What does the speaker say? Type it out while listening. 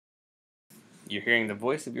You're hearing the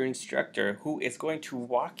voice of your instructor who is going to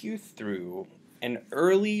walk you through an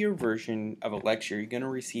earlier version of a lecture you're going to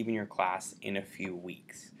receive in your class in a few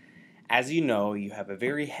weeks. As you know, you have a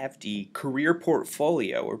very hefty career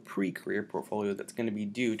portfolio or pre-career portfolio that's going to be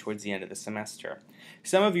due towards the end of the semester.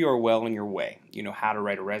 Some of you are well on your way. You know how to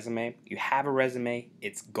write a resume. You have a resume.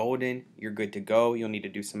 It's golden. You're good to go. You'll need to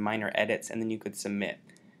do some minor edits and then you could submit.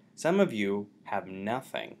 Some of you have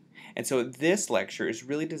nothing. And so this lecture is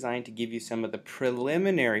really designed to give you some of the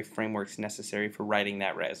preliminary frameworks necessary for writing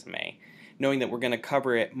that resume, knowing that we're going to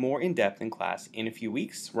cover it more in depth in class in a few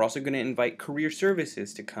weeks. We're also going to invite career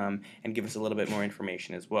services to come and give us a little bit more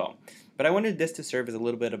information as well. But I wanted this to serve as a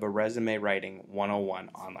little bit of a resume writing 101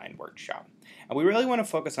 online workshop. And we really want to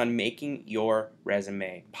focus on making your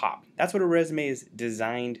resume pop. That's what a resume is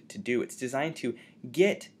designed to do. It's designed to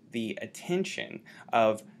get the attention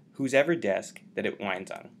of whose ever desk that it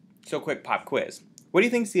winds on. So quick pop quiz. What do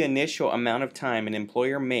you think is the initial amount of time an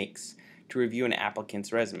employer makes to review an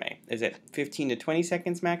applicant's resume? Is it 15 to 20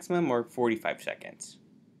 seconds maximum or 45 seconds?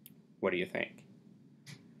 What do you think?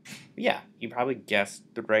 Yeah, you probably guessed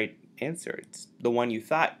the right answer. It's the one you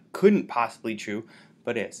thought couldn't possibly be true,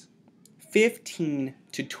 but is. 15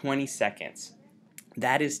 to 20 seconds.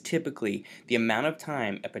 That is typically the amount of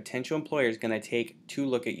time a potential employer is going to take to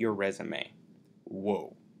look at your resume.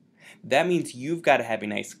 Whoa. That means you've got to have a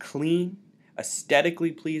nice, clean,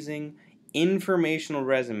 aesthetically pleasing, informational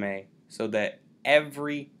resume so that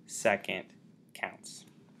every second counts.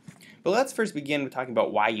 But let's first begin with talking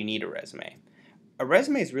about why you need a resume. A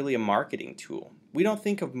resume is really a marketing tool. We don't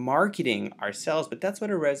think of marketing ourselves, but that's what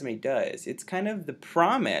a resume does. It's kind of the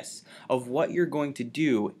promise of what you're going to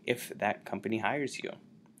do if that company hires you.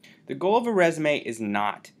 The goal of a resume is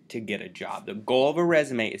not to get a job. The goal of a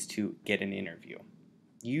resume is to get an interview.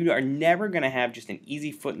 You are never going to have just an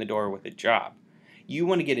easy foot in the door with a job. You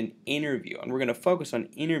want to get an interview, and we're going to focus on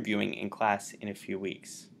interviewing in class in a few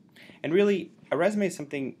weeks. And really, a resume is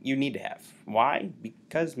something you need to have. Why?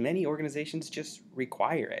 Because many organizations just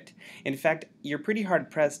require it. In fact, you're pretty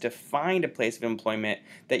hard-pressed to find a place of employment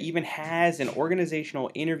that even has an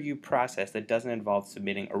organizational interview process that doesn't involve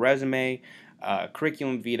submitting a resume,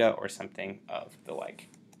 curriculum vitae, or something of the like.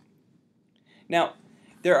 Now,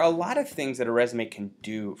 there are a lot of things that a resume can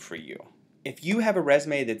do for you. If you have a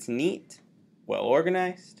resume that's neat, well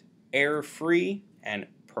organized, error-free, and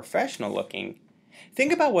professional looking,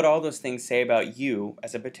 think about what all those things say about you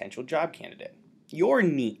as a potential job candidate. You're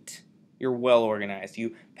neat, you're well organized,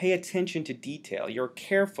 you pay attention to detail, you're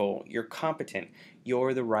careful, you're competent,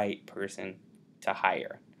 you're the right person to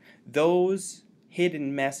hire. Those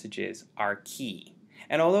hidden messages are key.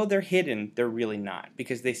 And although they're hidden, they're really not,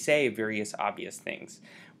 because they say various obvious things,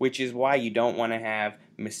 which is why you don't want to have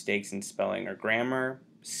mistakes in spelling or grammar,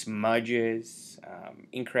 smudges,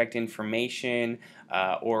 incorrect information,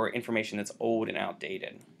 or information that's old and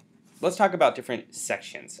outdated. Let's talk about different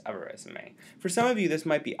sections of a resume. For some of you, this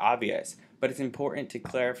might be obvious, but it's important to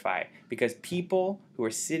clarify because people who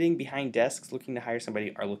are sitting behind desks looking to hire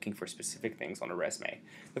somebody are looking for specific things on a resume.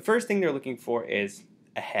 The first thing they're looking for is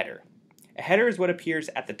a header. A header is what appears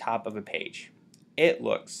at the top of a page. It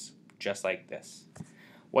looks just like this.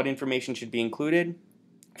 What information should be included?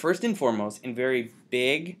 First and foremost, in very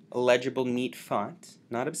big, legible, neat font,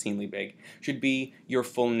 not obscenely big, should be your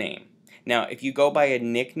full name. Now, if you go by a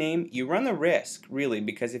nickname, you run the risk, really,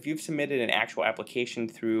 because if you've submitted an actual application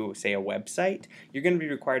through, say, a website, you're going to be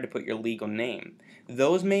required to put your legal name.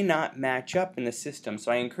 Those may not match up in the system, so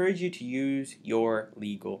I encourage you to use your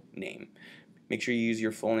legal name. Make sure you use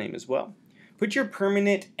your full name as well. Put your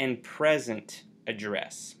permanent and present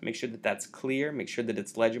address. Make sure that that's clear. Make sure that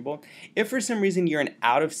it's legible. If for some reason you're an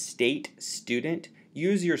out-of-state student,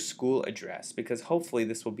 use your school address because hopefully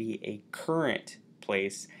this will be a current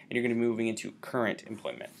place and you're going to be moving into current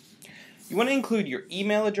employment. You want to include your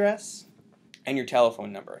email address and your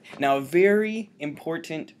telephone number. Now, a very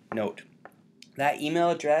important note. That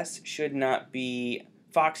email address should not be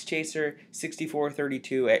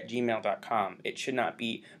foxchaser6432@gmail.com. It should not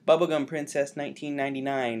be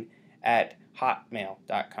bubblegumprincess1999 at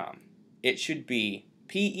hotmail.com. It should be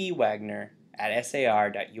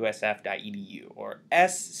pewagner@sar.usf.edu or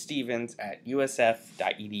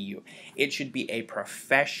sstevens@usf.edu. It should be a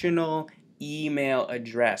professional email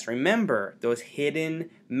address. Remember those hidden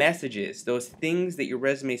messages, those things that your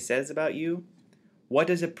resume says about you. What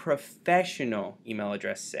does a professional email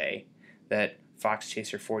address say that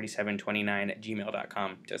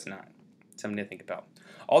foxchaser4729@gmail.com does not? Something to think about.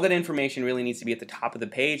 All that information really needs to be at the top of the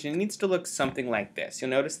page, and it needs to look something like this. You'll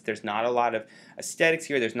notice that there's not a lot of aesthetics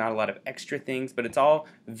here, there's not a lot of extra things, but it's all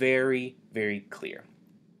very, very clear.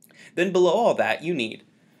 Then below all that, you need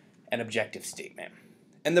an objective statement.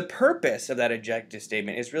 And the purpose of that objective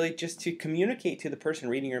statement is really just to communicate to the person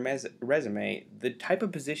reading your resume the type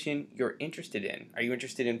of position you're interested in. Are you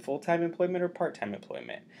interested in full-time employment or part-time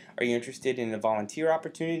employment? Are you interested in a volunteer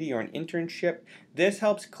opportunity or an internship? This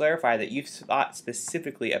helps clarify that you've thought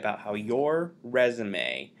specifically about how your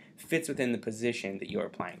resume fits within the position that you're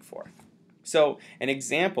applying for. So an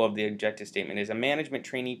example of the objective statement is a management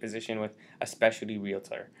trainee position with a specialty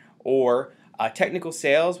realtor, or technical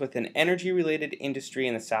sales with an energy-related industry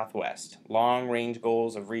in the Southwest, long-range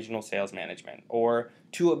goals of regional sales management, or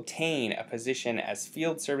to obtain a position as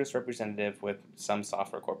field service representative with some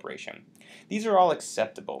software corporation. These are all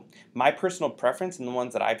acceptable. My personal preference, and the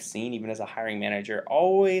ones that I've seen even as a hiring manager,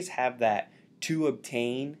 always have that to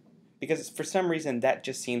obtain, because for some reason that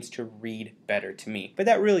just seems to read better to me. But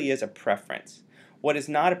that really is a preference. What is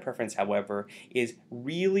not a preference, however, is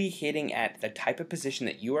really hitting at the type of position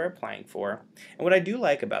that you are applying for. And what I do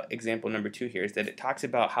like about example number 2 here is that it talks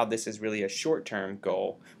about how this is really a short-term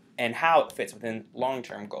goal and how it fits within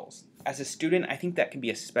long-term goals. As a student, I think that can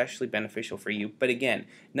be especially beneficial for you. But again,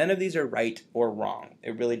 none of these are right or wrong.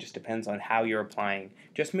 It really just depends on how you're applying.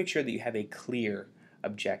 Just make sure that you have a clear,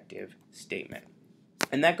 objective statement.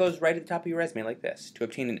 And that goes right at the top of your resume like this: to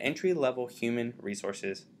obtain an entry-level human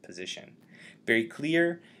resources position. Very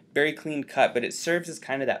clear, very clean cut, but it serves as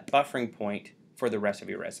kind of that buffering point for the rest of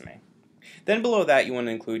your resume. Then below that, you want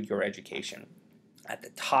to include your education. At the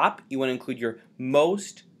top, you want to include your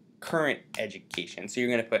most current education. So you're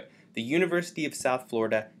going to put the University of South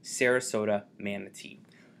Florida, Sarasota, Manatee.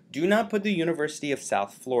 Do not put the University of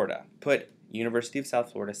South Florida. Put University of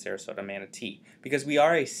South Florida, Sarasota, Manatee, because we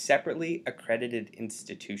are a separately accredited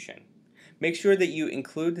institution. Make sure that you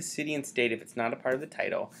include the city and state if it's not a part of the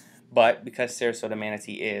title, but because Sarasota,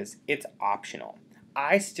 Manatee is, it's optional.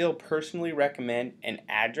 I still personally recommend an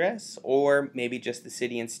address or maybe just the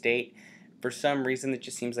city and state. For some reason, it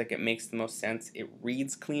just seems like it makes the most sense. It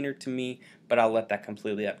reads cleaner to me, but I'll let that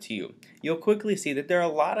completely up to you. You'll quickly see that there are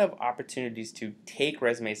a lot of opportunities to take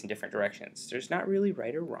resumes in different directions. There's not really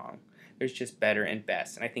right or wrong. There's just better and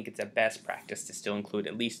best, and I think it's a best practice to still include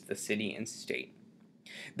at least the city and state.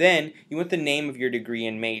 Then you want the name of your degree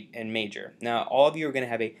and major. Now, all of you are going to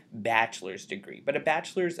have a bachelor's degree, but a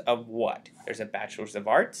bachelor's of what? There's a bachelor's of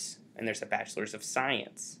arts, and there's a bachelor's of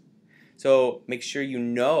science. So make sure you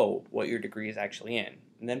know what your degree is actually in,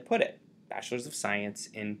 and then put it. Bachelor's of Science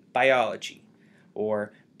in Biology,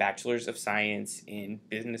 or Bachelor's of Science in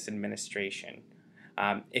Business Administration.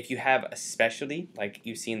 If you have a specialty, like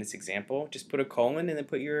you see in this example, just put a colon and then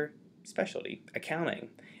put your specialty, accounting.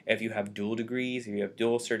 If you have dual degrees, if you have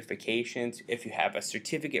dual certifications, if you have a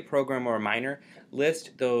certificate program or a minor,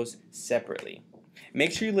 list those separately.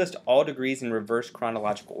 Make sure you list all degrees in reverse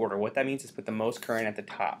chronological order. What that means is put the most current at the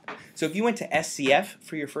top. So if you went to SCF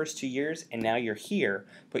for your first 2 years and now you're here,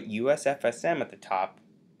 put USFSM at the top,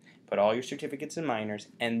 put all your certificates and minors,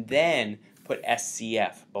 and then put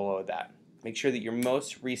SCF below that. Make sure that your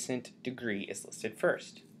most recent degree is listed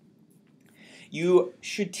first. You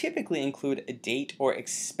should typically include a date or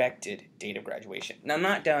expected date of graduation. Now,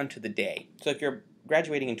 not down to the day. So if you're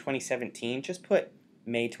graduating in 2017, just put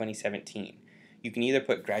May 2017. You can either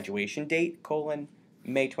put graduation date, colon,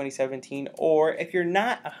 May 2017, or if you're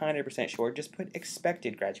not 100% sure, just put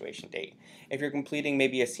expected graduation date. If you're completing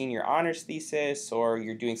maybe a senior honors thesis or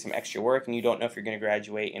you're doing some extra work and you don't know if you're going to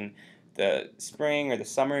graduate in the spring or the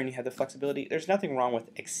summer and you have the flexibility, there's nothing wrong with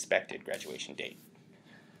expected graduation date.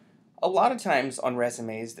 A lot of times on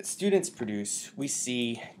resumes that students produce, we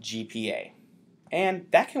see GPA. And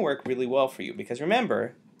that can work really well for you because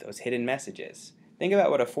remember those hidden messages. Think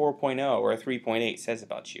about what a 4.0 or a 3.8 says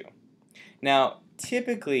about you. Now,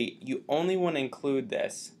 typically, you only want to include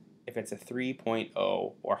this if it's a 3.0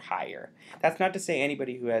 or higher. That's not to say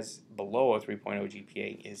anybody who has below a 3.0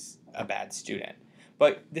 GPA is a bad student.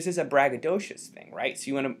 But this is a braggadocious thing, right? So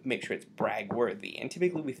you want to make sure it's brag-worthy. And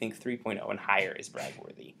typically we think 3.0 and higher is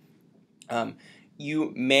brag-worthy.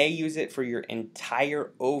 You may use it for your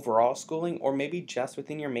entire overall schooling or maybe just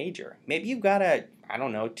within your major. Maybe you've got a,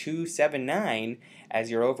 279 as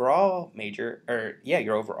your overall major,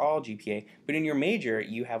 your overall GPA, but in your major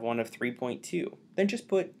you have one of 3.2. Then just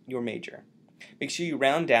put your major. Make sure you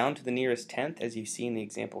round down to the nearest tenth as you see in the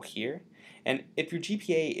example here. And if your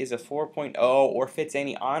GPA is a 4.0 or fits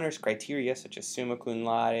any honors criteria such as summa cum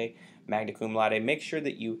laude, magna cum laude, make sure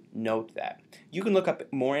that you note that. You can look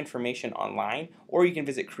up more information online or you can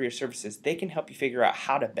visit Career Services. They can help you figure out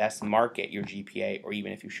how to best market your GPA or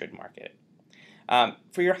even if you should market it.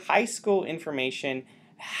 For your high school information,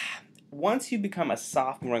 once you become a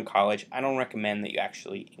sophomore in college, I don't recommend that you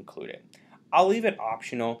actually include it. I'll leave it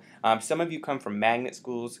optional. Some of you come from magnet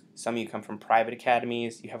schools, some of you come from private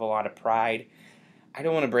academies, you have a lot of pride. I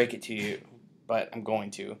don't want to break it to you, but I'm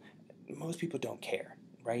going to. Most people don't care,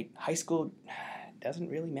 right? High school doesn't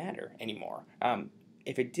really matter anymore.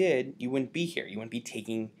 If it did, you wouldn't be here. You wouldn't be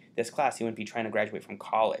taking this class. You wouldn't be trying to graduate from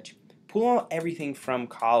college. Pull out everything from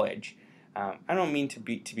college. I don't mean to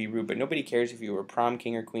be rude, but nobody cares if you were prom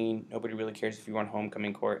king or queen. Nobody really cares if you were on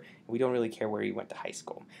homecoming court. We don't really care where you went to high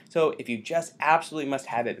school. So if you just absolutely must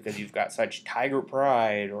have it because you've got such tiger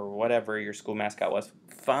pride or whatever your school mascot was,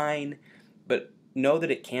 fine. But know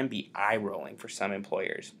that it can be eye-rolling for some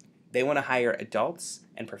employers. They want to hire adults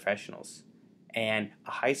and professionals. And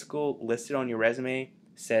a high school listed on your resume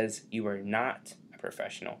says you are not a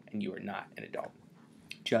professional and you are not an adult.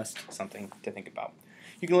 Just something to think about.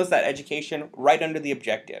 You can list that education right under the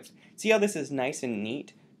objectives. See how this is nice and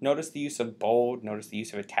neat? Notice the use of bold, notice the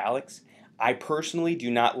use of italics. I personally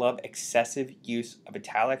do not love excessive use of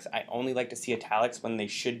italics. I only like to see italics when they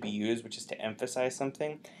should be used, which is to emphasize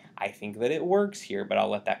something. I think that it works here, but I'll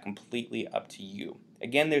let that completely up to you.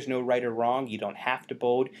 Again, there's no right or wrong. You don't have to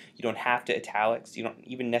bold. You don't have to italics. You don't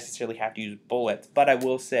even necessarily have to use bullets. But I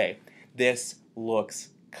will say, this looks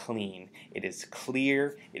clean. It is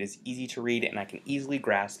clear, it is easy to read, and I can easily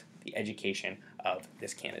grasp the education of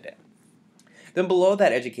this candidate. Then below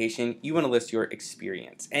that education, you want to list your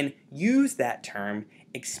experience and use that term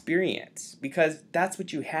experience because that's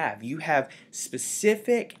what you have. You have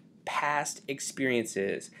specific past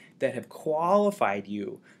experiences that have qualified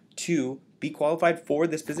you to be qualified for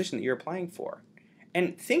this position that you're applying for.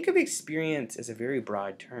 And think of experience as a very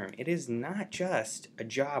broad term. It is not just a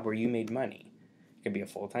job where you made money. It could be a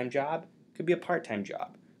full-time job, it could be a part-time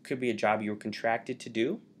job, it could be a job you were contracted to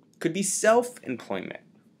do, it could be self-employment,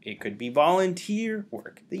 it could be volunteer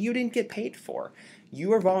work that you didn't get paid for.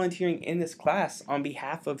 You are volunteering in this class on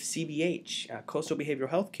behalf of CBH, Coastal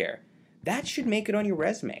Behavioral Health Care. That should make it on your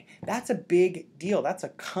resume. That's a big deal. That's a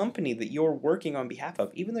company that you're working on behalf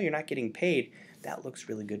of. Even though you're not getting paid, that looks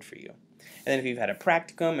really good for you. And then if you've had a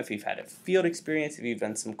practicum, if you've had a field experience, if you've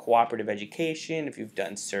done some cooperative education, if you've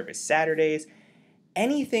done service Saturdays,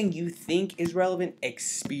 anything you think is relevant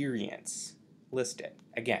experience, list it.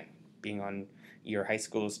 Again, being on your high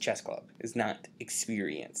school's chess club is not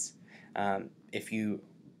experience. If you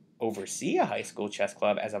oversee a high school chess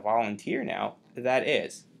club as a volunteer now, that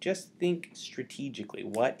is. Just think strategically.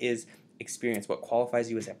 What is experience? What qualifies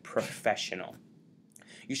you as a professional?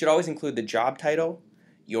 You should always include the job title,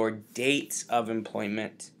 your dates of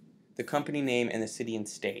employment, the company name, and the city and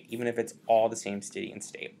state, even if it's all the same city and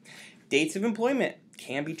state. Dates of employment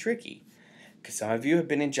can be tricky because some of you have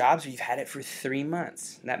been in jobs where you've had it for 3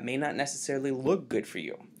 months. That may not necessarily look good for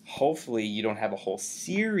you. Hopefully you don't have a whole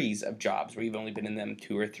series of jobs where you've only been in them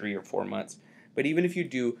 2 or 3 or 4 months. But even if you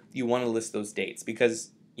do, you want to list those dates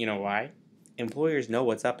because you know why? Employers know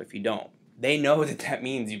what's up if you don't. They know that that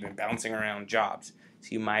means you've been bouncing around jobs. So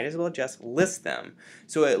you might as well just list them.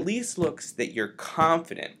 So it at least looks that you're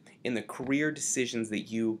confident in the career decisions that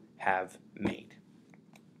you have made.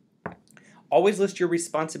 Always list your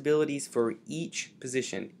responsibilities for each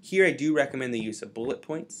position. Here I do recommend the use of bullet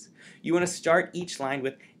points. You want to start each line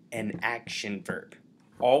with an action verb.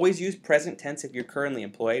 Always use present tense if you're currently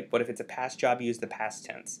employed, but if it's a past job, use the past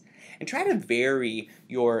tense. And try to vary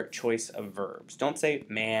your choice of verbs. Don't say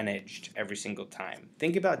managed every single time.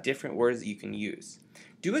 Think about different words that you can use.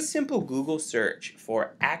 Do a simple Google search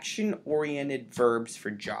for action-oriented verbs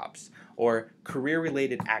for jobs or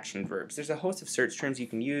career-related action verbs. There's a host of search terms you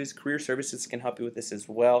can use. Career Services can help you with this as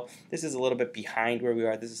well. This is a little bit behind where we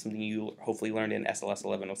are. This is something you hopefully learned in SLS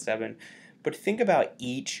 1107. But think about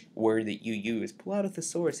each word that you use. Pull out a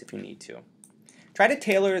thesaurus if you need to. Try to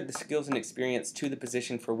tailor the skills and experience to the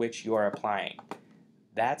position for which you are applying.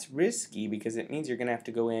 That's risky because it means you're going to have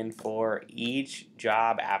to go in for each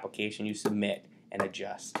job application you submit and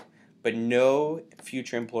adjust. But no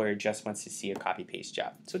future employer just wants to see a copy-paste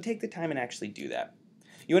job. So take the time and actually do that.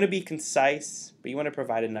 You want to be concise, but you want to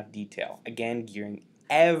provide enough detail. Again, gearing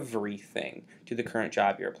everything to the current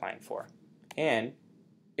job you're applying for. And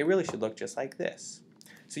it really should look just like this.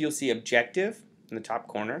 So you'll see objective in the top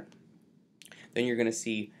corner. Then you're going to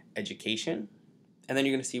see education. And then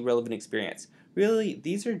you're going to see relevant experience. Really,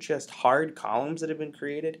 these are just hard columns that have been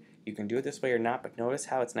created. You can do it this way or not, but notice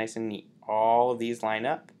how it's nice and neat. All of these line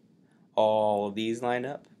up. All of these line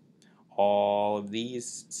up. All of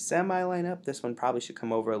these semi-line up. This one probably should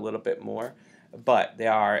come over a little bit more, but they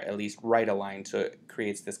are at least right aligned, so it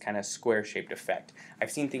creates this kind of square-shaped effect.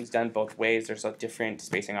 I've seen things done both ways. There's different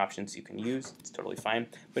spacing options you can use. It's totally fine.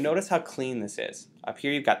 But notice how clean this is. Up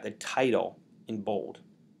here you've got the title in bold.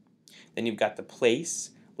 Then you've got the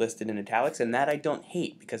place listed in italics, and that I don't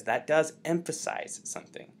hate because that does emphasize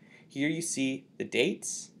something. Here you see the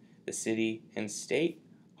dates, the city and state,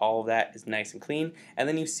 all of that is nice and clean, and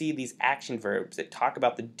then you see these action verbs that talk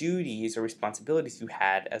about the duties or responsibilities you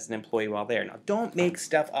had as an employee while there. Now, don't make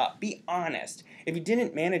stuff up. Be honest. If you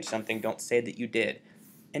didn't manage something, don't say that you did.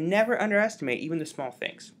 And never underestimate even the small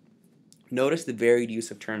things. Notice the varied use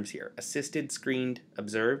of terms here. Assisted, screened,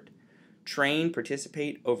 observed. Train,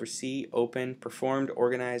 participate, oversee, open, performed,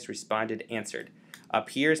 organized, responded, answered. Up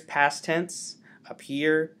here is past tense. Up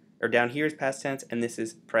here, or down here is past tense, and this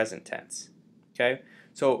is present tense. Okay?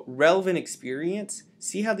 So relevant experience,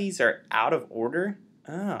 see how these are out of order?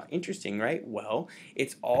 Ah, interesting, right? Well,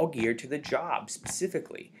 it's all geared to the job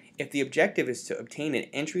specifically. If the objective is to obtain an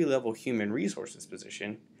entry-level human resources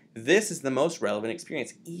position, this is the most relevant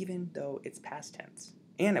experience, even though it's past tense.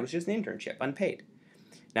 And it was just an internship, unpaid.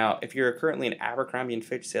 Now, if you're currently an Abercrombie &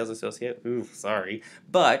 Fitch sales associate, sorry,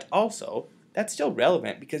 but also, that's still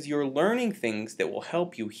relevant because you're learning things that will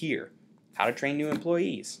help you here. How to train new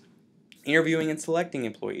employees, interviewing and selecting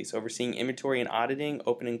employees, overseeing inventory and auditing,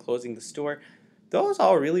 opening and closing the store. Those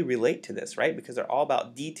all really relate to this, right? Because they're all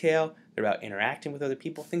about detail, they're about interacting with other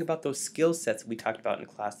people. Think about those skill sets that we talked about in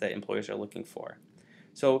class that employers are looking for.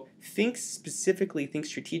 So think specifically, think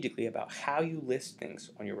strategically about how you list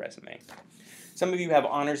things on your resume. Some of you have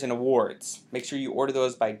honors and awards. Make sure you order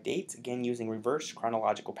those by dates, again using reverse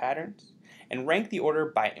chronological patterns, and rank the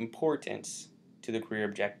order by importance to the career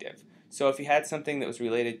objective. So if you had something that was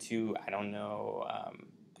related to, I don't know,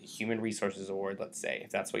 the Human Resources Award, let's say, if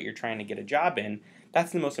that's what you're trying to get a job in,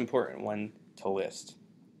 that's the most important one to list.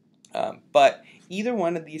 But either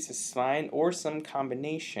one of these is fine, or some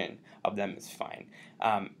combination of them is fine.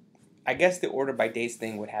 I guess the order by dates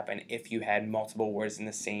thing would happen if you had multiple awards in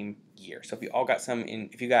the same year. So if you all got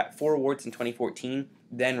if you got 4 awards in 2014,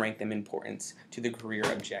 then rank them in importance to the career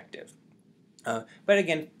objective. But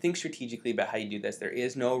again, think strategically about how you do this. There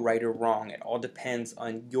is no right or wrong. It all depends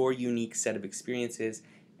on your unique set of experiences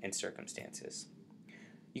and circumstances.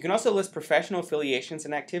 You can also list professional affiliations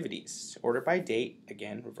and activities. Order by date,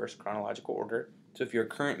 again, reverse chronological order. So if you're a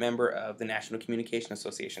current member of the National Communication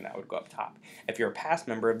Association, that would go up top. If you're a past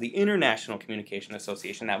member of the International Communication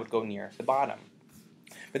Association, that would go near the bottom.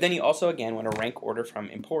 But then you also, again, want to rank order from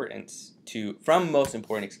most important,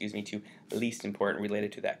 to least important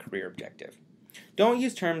related to that career objective. Don't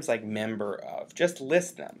use terms like member of, just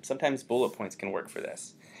list them. Sometimes bullet points can work for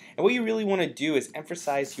this. And what you really want to do is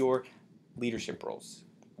emphasize your leadership roles.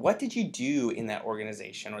 What did you do in that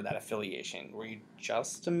organization or that affiliation? Were you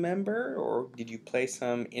just a member, or did you play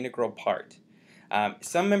some integral part?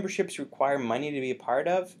 Some memberships require money to be a part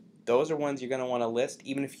of. Those are ones you're going to want to list,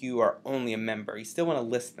 even if you are only a member. You still want to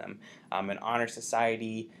list them. An honor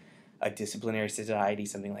society, a disciplinary society,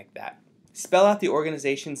 something like that. Spell out the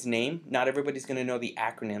organization's name. Not everybody's going to know the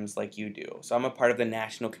acronyms like you do. So I'm a part of the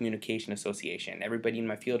National Communication Association. Everybody in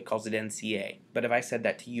my field calls it NCA. But if I said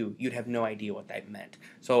that to you, you'd have no idea what that meant.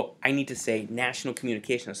 So I need to say National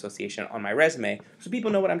Communication Association on my resume so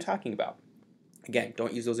people know what I'm talking about. Again,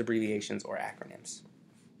 don't use those abbreviations or acronyms.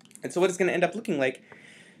 And so what it's going to end up looking like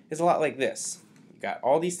is a lot like this. You've got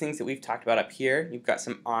all these things that we've talked about up here. You've got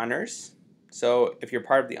some honors. So if you're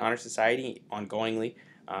part of the Honor Society ongoingly,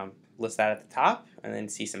 list that at the top, and then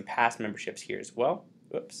see some past memberships here as well.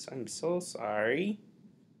 Whoops, I'm so sorry.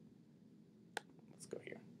 Let's go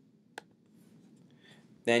here.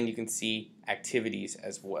 Then you can see activities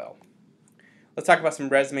as well. Let's talk about some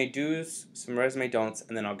resume do's, some resume don'ts,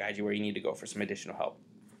 and then I'll guide you where you need to go for some additional help.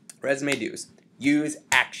 Resume do's. Use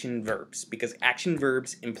action verbs, because action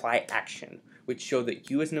verbs imply action, which show that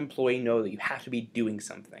you as an employee know that you have to be doing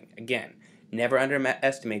something. Again, never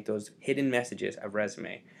underestimate those hidden messages of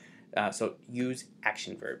resume. So use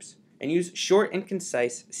action verbs. And use short and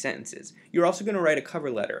concise sentences. You're also going to write a cover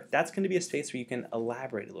letter. That's going to be a space where you can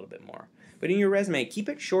elaborate a little bit more. But in your resume, keep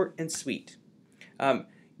it short and sweet.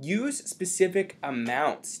 Use specific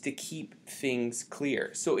amounts to keep things clear.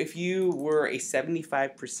 So if you were a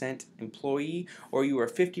 75% employee, or you were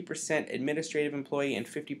a 50% administrative employee and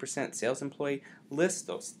 50% sales employee, list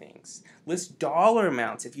those things. List dollar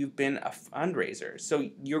amounts if you've been a fundraiser. So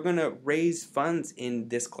you're going to raise funds in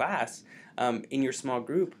this class in your small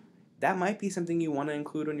group. That might be something you want to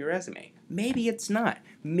include on your resume. Maybe it's not.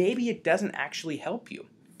 Maybe it doesn't actually help you.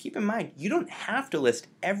 Keep in mind, you don't have to list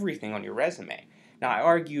everything on your resume. Now, I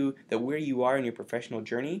argue that where you are in your professional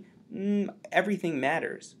journey, everything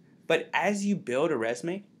matters. But as you build a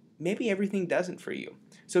resume, maybe everything doesn't for you.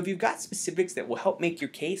 So if you've got specifics that will help make your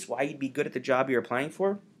case why you'd be good at the job you're applying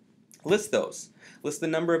for, list those. List the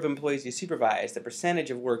number of employees you supervise, the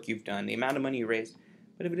percentage of work you've done, the amount of money you raised.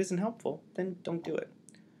 But if it isn't helpful, then don't do it.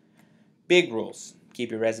 Big rules.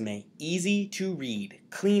 Keep your resume easy to read,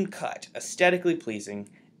 clean cut, aesthetically pleasing,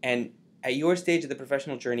 and at your stage of the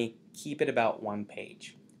professional journey, keep it about 1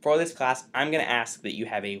 page. For this class, I'm going to ask that you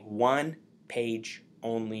have a 1-page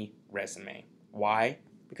only resume. Why?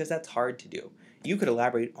 Because that's hard to do. You could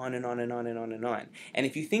elaborate on and on and on and on and on. And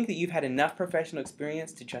if you think that you've had enough professional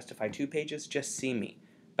experience to justify 2 pages, just see me.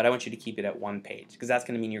 But I want you to keep it at 1 page, because that's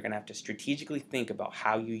going to mean you're going to have to strategically think about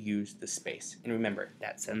how you use the space. And remember,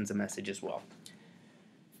 that sends a message as well.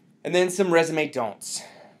 And then some resume don'ts.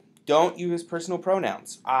 Don't use personal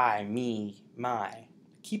pronouns. I, me, my.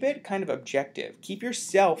 Keep it kind of objective. Keep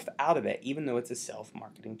yourself out of it, even though it's a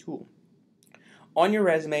self-marketing tool. On your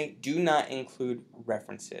resume, do not include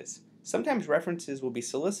references. Sometimes references will be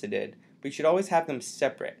solicited, but you should always have them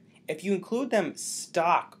separate. If you include them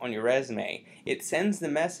stock on your resume, it sends the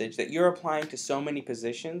message that you're applying to so many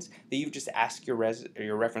positions that you've just asked your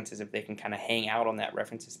references if they can kind of hang out on that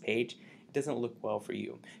references page. It doesn't look well for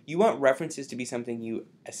you. You want references to be something you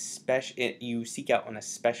seek out on a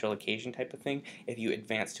special occasion type of thing if you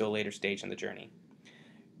advance to a later stage in the journey.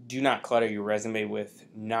 Do not clutter your resume with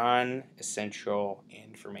non-essential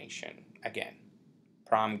information. Again,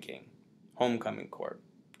 prom king, homecoming court,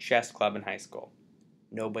 chess club in high school.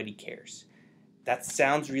 Nobody cares. That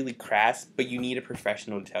sounds really crass, but you need a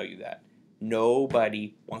professional to tell you that.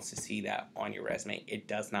 Nobody wants to see that on your resume. It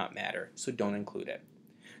does not matter, so don't include it.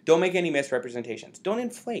 Don't make any misrepresentations. Don't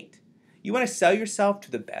inflate. You want to sell yourself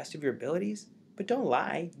to the best of your abilities, but don't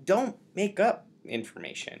lie. Don't make up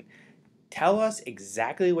information. Tell us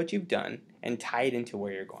exactly what you've done and tie it into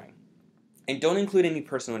where you're going. And don't include any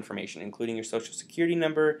personal information, including your social security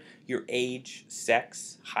number, your age,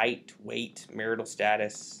 sex, height, weight, marital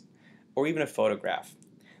status, or even a photograph.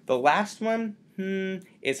 The last one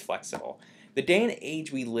is flexible. The day and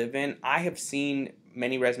age we live in, I have seen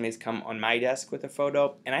many resumes come on my desk with a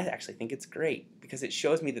photo, and I actually think it's great because it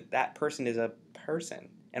shows me that that person is a person.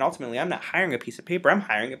 And ultimately, I'm not hiring a piece of paper, I'm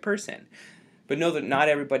hiring a person. But know that not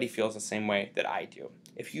everybody feels the same way that I do.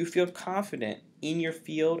 If you feel confident in your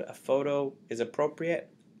field, a photo is appropriate,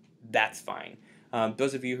 that's fine.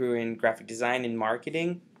 Those of you who are in graphic design and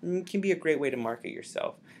marketing, can be a great way to market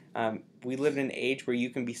yourself. We live in an age where you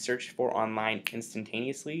can be searched for online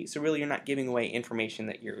instantaneously, so really you're not giving away information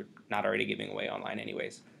that you're not already giving away online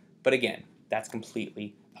anyways. But again, that's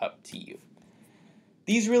completely up to you.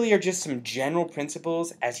 These really are just some general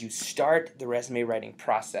principles as you start the resume writing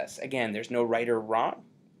process. Again, there's no right or wrong,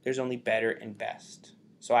 there's only better and best.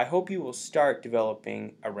 So I hope you will start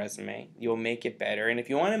developing a resume. You'll make it better. And if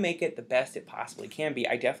you want to make it the best it possibly can be,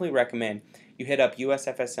 I definitely recommend you hit up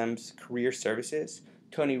USFSM's Career Services.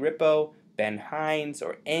 Tony Rippo, Ben Hines,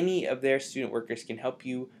 or any of their student workers can help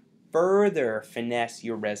you further finesse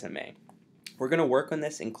your resume. We're going to work on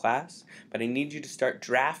this in class, but I need you to start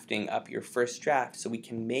drafting up your first draft so we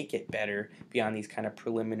can make it better beyond these kind of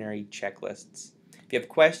preliminary checklists. If you have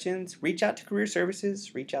questions, reach out to Career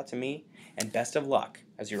Services, reach out to me, and best of luck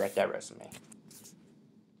as you write that resume.